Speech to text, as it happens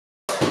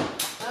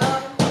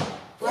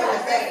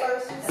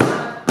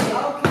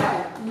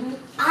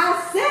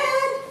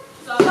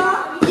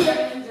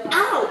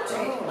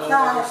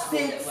5,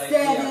 6,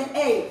 7,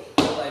 8.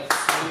 Like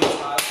swinging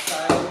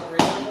outside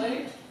razor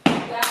blade.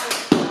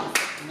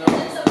 No.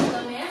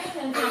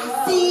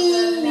 See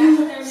you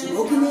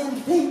smoking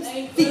in place.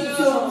 Think you're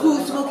so cool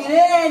smoking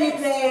any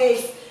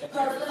place.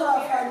 Puff,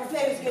 puff, hard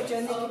flavors, get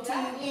your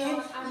nicotine in.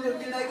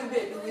 Looking like a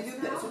baby with your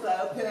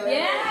pacifier pen.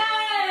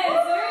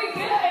 Yes, very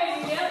good.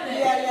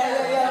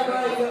 Yeah,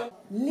 right.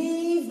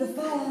 Leave the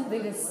fire.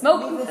 Leave the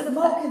smoking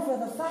for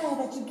the fire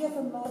that you get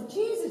from Lord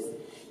Jesus.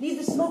 Leave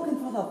the smoking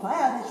for the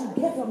fire that you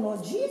get from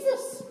Lord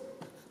Jesus.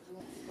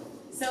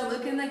 So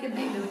looking like a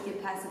baby with your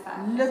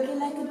pacifier. Looking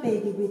like a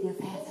baby with your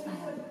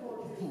pacifier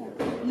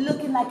pen.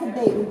 Looking like a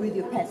baby with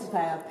your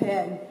pacifier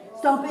pen.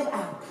 Stomp it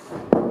out.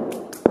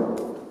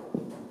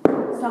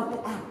 Stomp it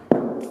out.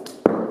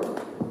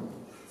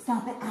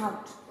 Stomp it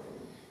out.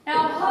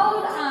 Now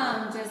hold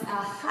on just a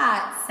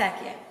hot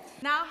second.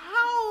 Now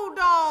hold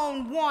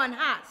on one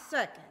hot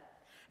second.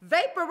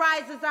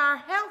 Vaporizers are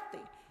healthy.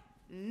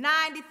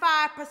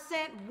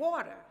 95%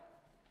 water.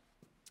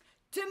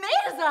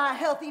 Tomatoes are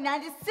healthy,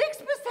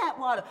 96%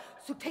 water.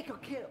 So take a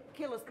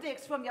kilo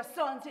sticks from your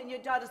sons and your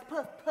daughters.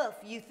 Puff, puff,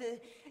 youth.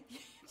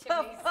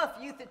 Puff, puff,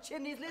 youth of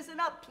chimneys. Listen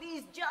up,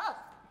 please, just.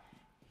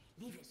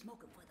 Leave it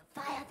smoking for the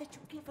fire that you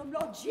get from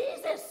Lord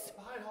Jesus.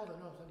 Behind, hold on,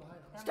 no, I'm behind.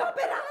 Stomp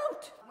it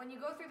out. When you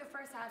go through the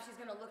first half, she's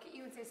gonna look at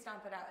you and say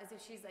stomp it out, as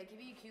if she's like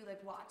giving you a cue, like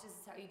watch, this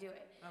is how you do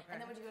it. Okay.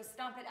 And then when you go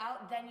stomp it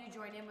out, then you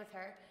join in with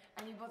her,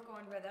 and you both go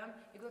in rhythm.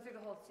 You go through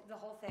the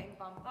whole thing,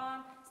 bum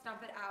bum,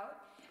 stomp it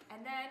out,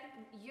 and then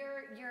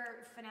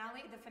your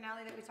finale, the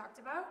finale that we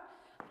talked about.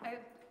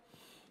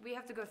 We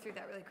have to go through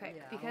that really quick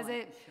because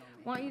I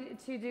want you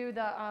to do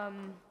the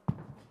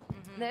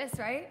this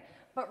right.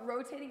 But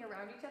rotating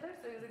around each other,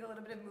 so there's like a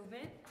little bit of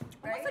movement,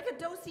 right? Almost like a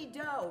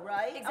do-si-do,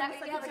 right?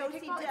 Exactly, Almost like a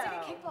do-si-do. it's like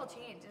a kickball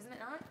change, isn't it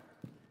not?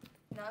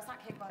 No, it's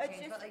not kickball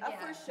change, but like, a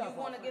first shuffle. You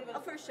want to give it a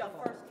first shuffle.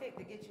 First kick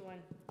to get you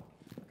in.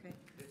 Okay.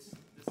 This is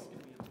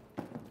gonna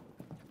be.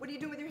 What do you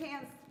do with your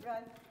hands,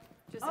 Rod?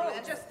 Just like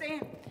this. Just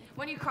stand.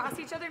 When you cross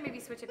each other, maybe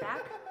switch it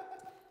back.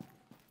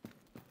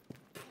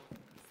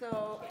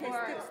 So, okay,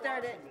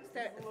 start it.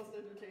 This is the most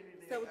entertaining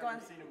thing So I've we're ever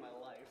going. seen in my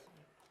life.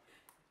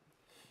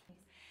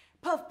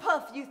 Puff,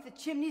 puff, youth of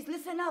chimneys,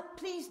 listen up,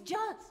 please,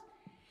 just.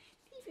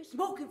 Leave your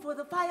smoking for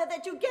the fire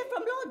that you get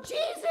from Lord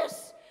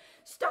Jesus.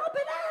 Stomp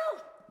it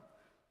out.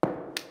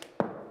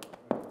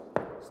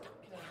 Stomp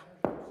it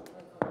out.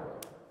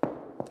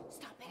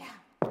 Stomp it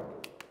out.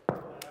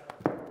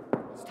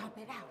 Stomp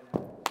it out.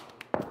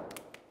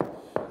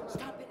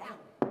 Stomp it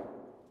out.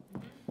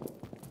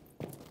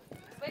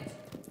 Switch.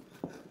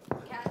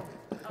 Cat.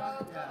 Go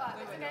up.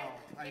 I Okay. know,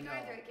 I Keep know.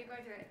 going through it. Keep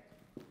going through it.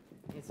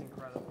 It's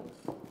incredible.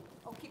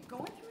 Oh, keep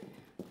going through it.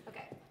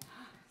 Okay.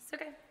 It's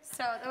okay.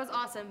 So that was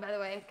awesome, by the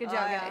way. Good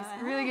job, guys.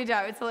 Really good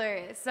job. It's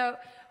hilarious. So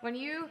when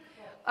you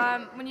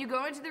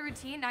go into the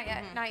routine, not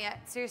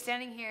yet. So you're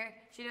standing here.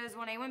 She does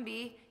 1A,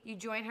 1B. You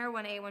join her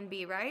 1A,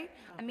 1B, right?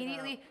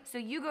 Immediately. So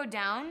you go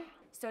down.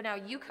 So now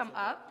you come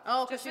up.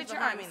 Oh, just she's switch your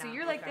behind arms. me So now.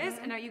 you're like this,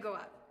 and now you go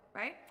up,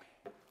 right?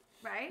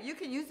 Right. You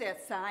can use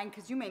that sign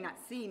because you may not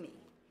see me.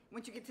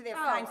 Once you get to that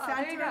Oh, sign oh,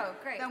 center, there you go.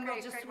 Great, then we'll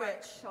great, just great switch.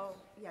 work. So,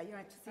 yeah, you don't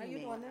have to see me. Are you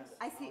doing this?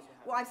 I see.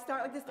 Well, I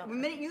start like this. The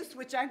minute you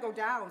switch, I go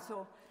down.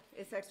 So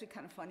it's actually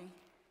kind of funny.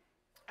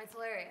 It's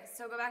hilarious.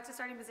 So go back to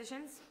starting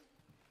positions.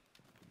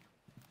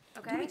 Do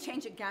Okay. we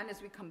change again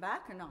as we come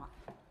back or not?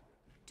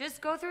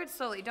 Just go through it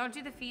slowly. Don't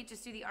do the feet,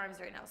 just do the arms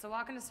right now. So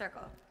walk in a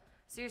circle.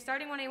 So you're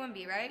starting 1A,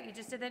 1B, right? You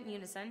just did that in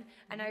unison,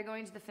 and now you're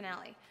going to the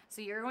finale.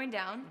 So you're going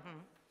down.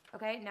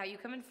 Okay, now you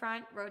come in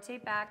front,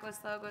 rotate back, go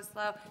slow,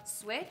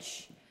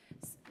 switch.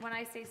 When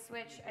I say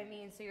switch, I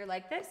mean, so you're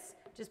like this,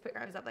 just put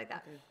your arms up like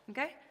that.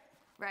 Okay?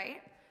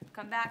 Right?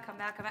 Come back.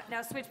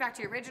 Now switch back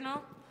to your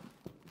original.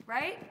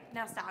 Right?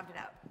 Now stomp it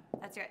out.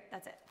 That's it.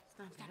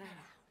 Stomp it out.